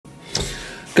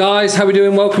Guys, how we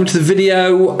doing? Welcome to the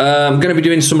video. I'm going to be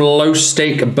doing some low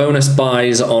stake bonus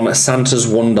buys on Santa's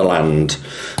Wonderland,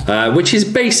 which is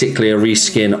basically a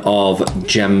reskin of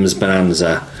Gems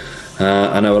Bonanza.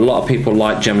 I know a lot of people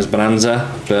like Gems Bonanza,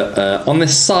 but on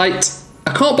this site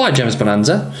I can't buy Gems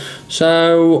Bonanza,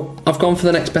 so I've gone for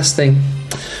the next best thing.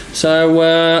 So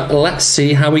let's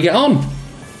see how we get on.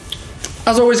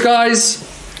 As always, guys,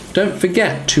 don't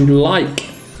forget to like.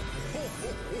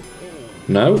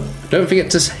 No, don't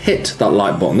forget to hit that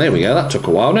like button. There we go, that took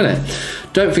a while, didn't it?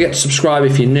 Don't forget to subscribe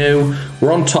if you're new.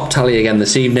 We're on Top Tally again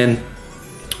this evening.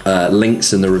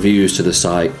 Links and the reviews to the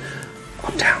site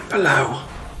are down below.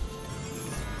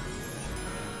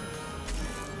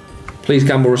 Please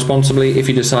gamble responsibly if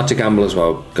you decide to gamble as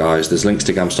well, guys. There's links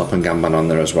to GamStop and Gamban on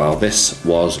there as well. This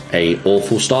was an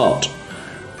awful start.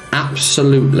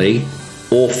 Absolutely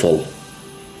awful.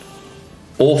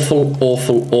 Awful,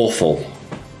 awful, awful.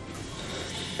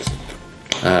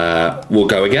 We'll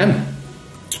go again.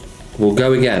 We'll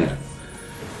go again.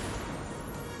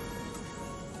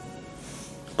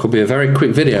 Could be a very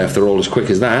quick video if they're all as quick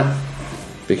as that,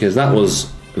 because that was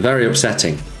very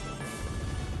upsetting.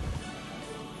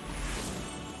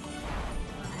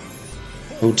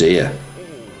 Oh dear.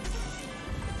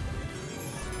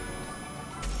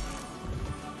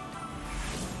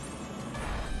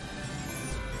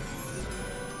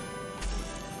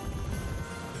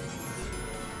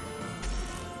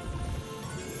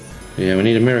 Yeah, we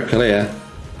need a miracle here.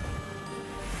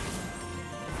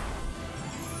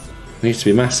 It needs to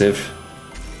be massive.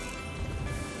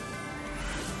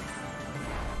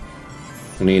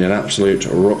 We need an absolute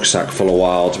rucksack full of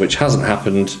wilds, which hasn't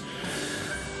happened.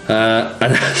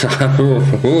 And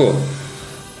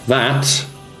that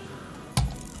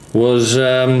was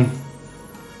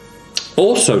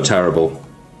also terrible.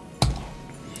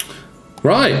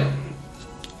 Right.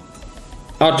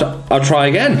 I'll try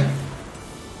again.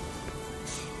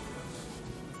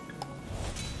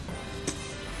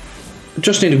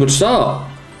 Just need a good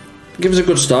start. Give us a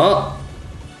good start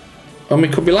and we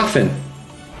could be laughing.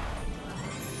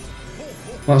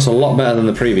 That's a lot better than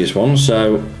the previous one,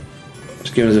 so it's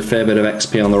giving us a fair bit of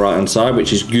XP on the right hand side,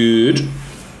 which is good.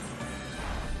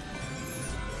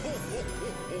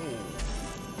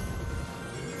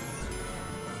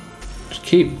 Just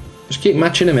keep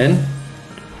matching him in.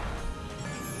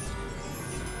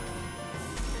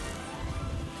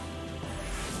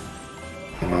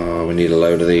 Oh, we need a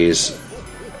load of these.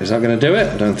 Is that going to do it?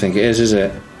 I don't think it is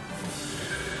it?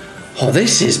 Oh,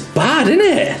 this is bad, isn't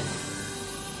it?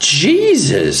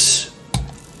 Jesus.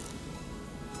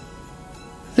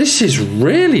 This is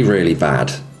really, really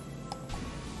bad.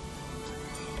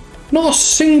 Not a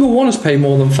single one has paid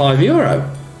more than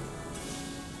 €5.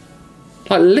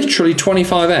 Like literally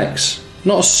 25x.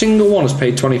 Not a single one has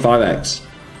paid 25x.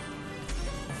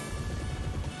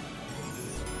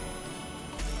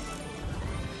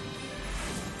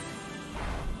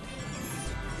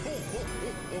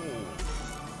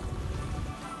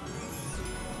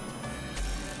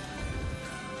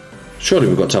 Surely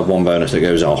we've got to have one bonus that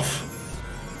goes off.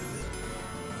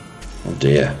 Oh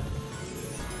dear.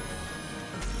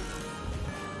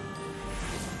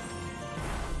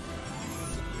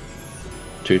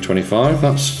 $2.25.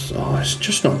 That's it's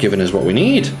just not giving us what we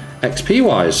need XP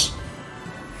wise.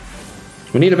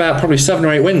 We need about probably 7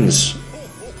 or 8 wins.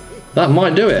 That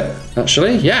might do it.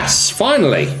 Actually, yes,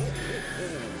 finally.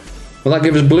 Will that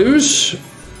give us blues?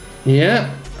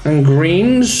 Yeah, and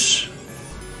greens.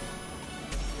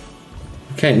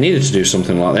 Okay, it needed to do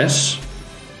something like this.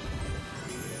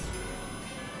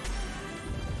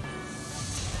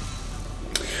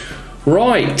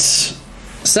 Right,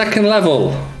 second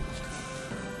level.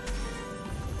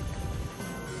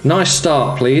 Nice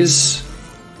start, please.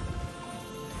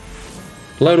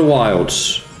 Load of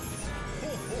wilds.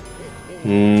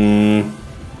 Put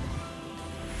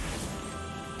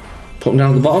them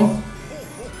down at the bottom.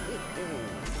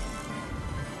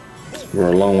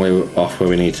 We're a long way off where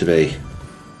we need to be.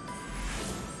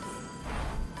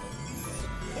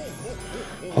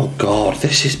 Oh God,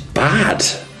 this is bad.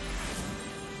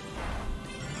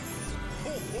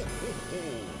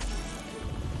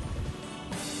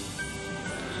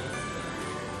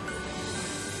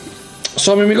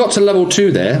 So I mean, we got to level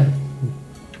 2 there,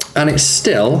 and it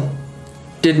still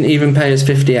didn't even pay us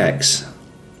 50x.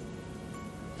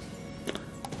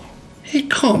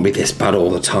 It can't be this bad all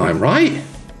the time, right?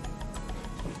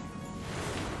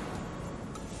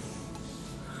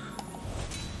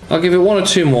 I'll give it 1 or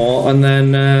 2 more, and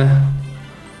then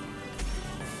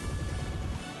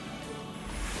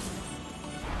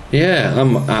yeah,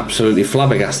 I'm absolutely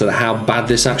flabbergasted at how bad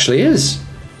this actually is.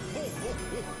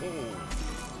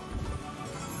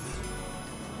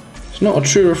 It's not a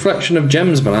true reflection of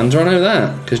Gems Bonanza, I know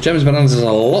that, because Gems Bonanza is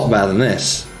a lot better than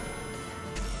this.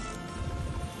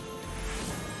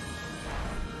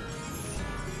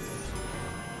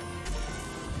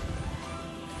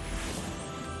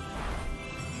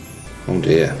 Oh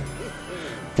dear.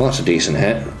 Well, that's a decent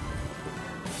hit.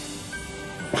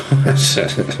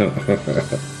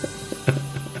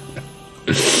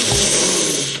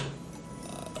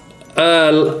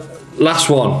 Last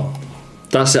one.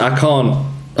 That's it. I can't.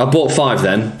 I bought 5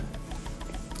 then.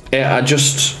 Yeah, I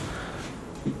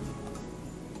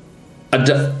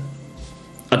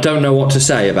don't know what to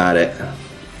say about it.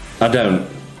 I don't.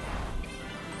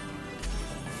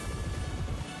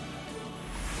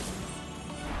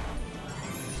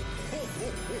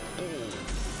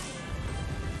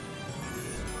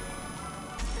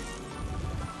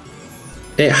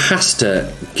 It has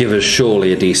to give us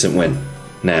surely a decent win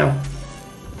now.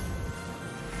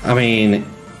 I mean,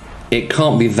 it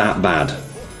can't be that bad.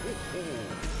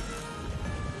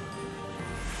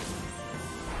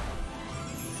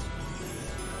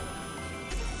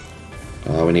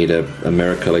 Oh, we need a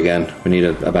miracle again. We need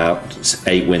about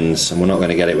 8 wins, and we're not going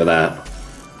to get it with that.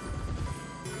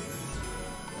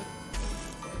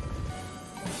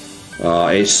 Oh,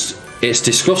 it's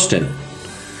disgusting.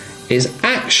 It's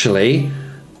actually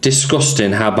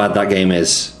disgusting how bad that game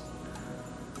is.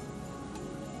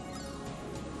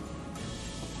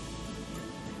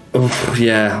 Oof,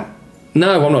 yeah.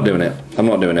 No, I'm not doing it. I'm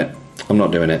not doing it. I'm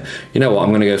not doing it. You know what? I'm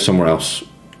going to go somewhere else.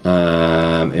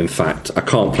 In fact, I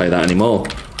can't play that anymore.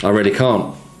 I really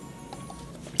can't.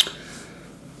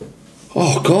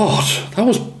 Oh, God. That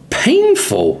was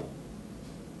painful.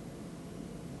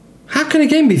 How can a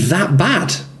game be that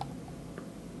bad?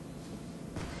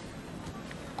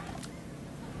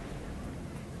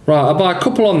 Right, I'll buy a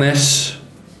couple on this.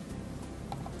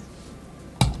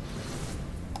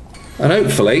 And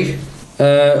hopefully,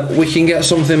 we can get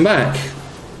something back.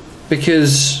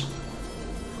 Because...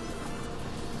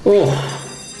 oh,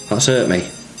 that's hurt me.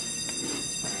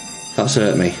 That's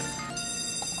hurt me.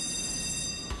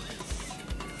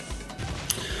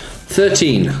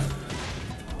 13.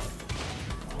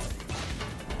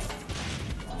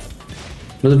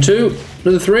 Another 2.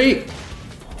 Another 3.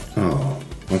 Oh,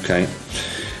 okay.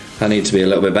 I need to be a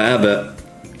little bit better, but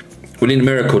we need a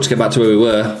miracle to get back to where we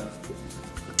were.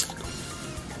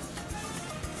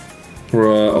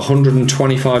 We're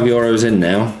 125 euros in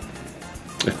now,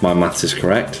 if my maths is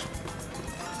correct.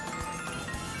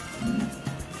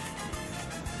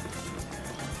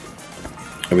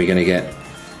 Are we going to get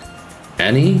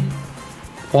any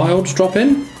wilds drop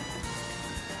in?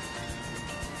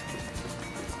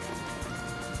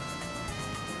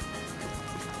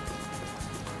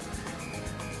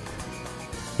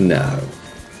 No.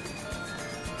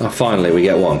 Oh, finally we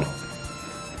get one.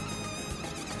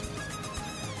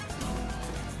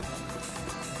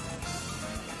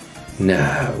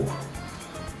 No.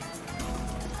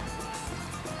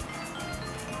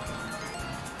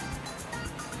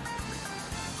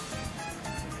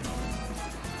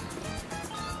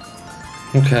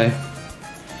 Okay.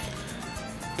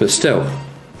 But still.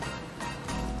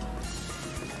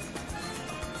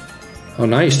 Oh,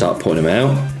 now you start putting them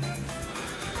out.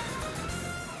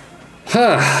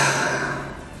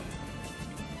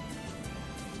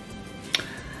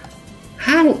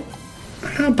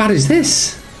 How bad is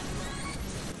this?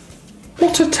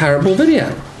 What a terrible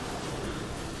video.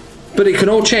 But it can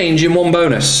all change in one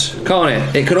bonus, can't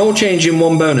it? It can all change in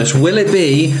one bonus. Will it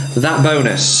be that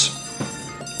bonus?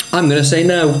 I'm going to say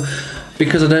no,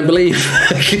 because I don't believe,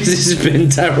 because this has been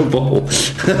terrible.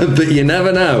 But you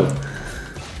never know.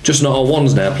 Just not all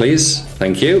ones now, please.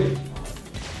 Thank you.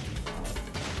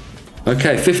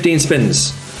 Okay, 15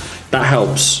 spins. That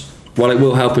helps. Well, it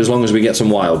will help as long as we get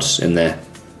some wilds in there.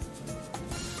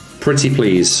 Pretty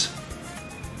please.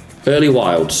 Early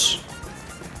wilds.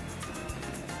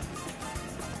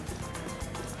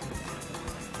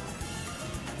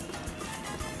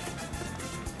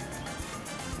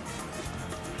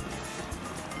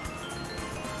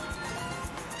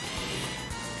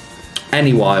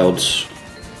 Any wilds.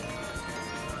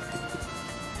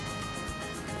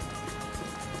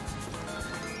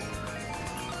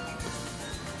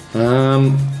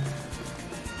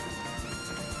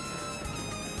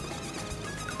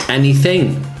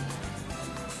 Anything.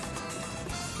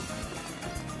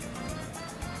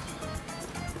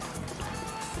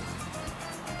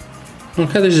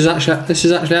 Okay, this is actually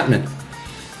happening.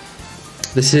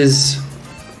 This is,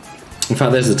 in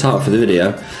fact, there's the title for the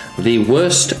video: the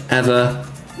worst ever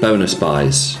bonus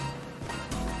buys.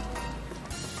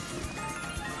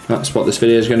 That's what this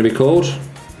video is going to be called.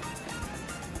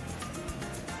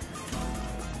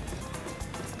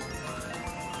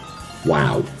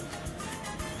 Wow.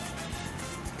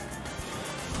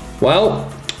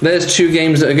 Well, there's 2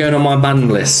 games that are going on my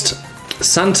banned list.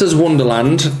 Santa's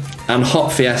Wonderland and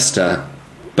Hot Fiesta.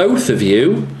 Both of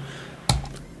you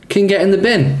can get in the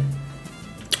bin.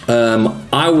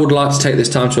 I would like to take this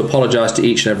time to apologise to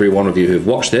each and every one of you who've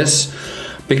watched this,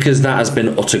 because that has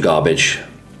been utter garbage.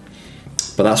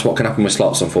 But that's what can happen with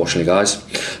slots, unfortunately, guys.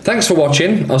 Thanks for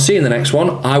watching. I'll see you in the next one.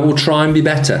 I will try and be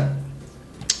better.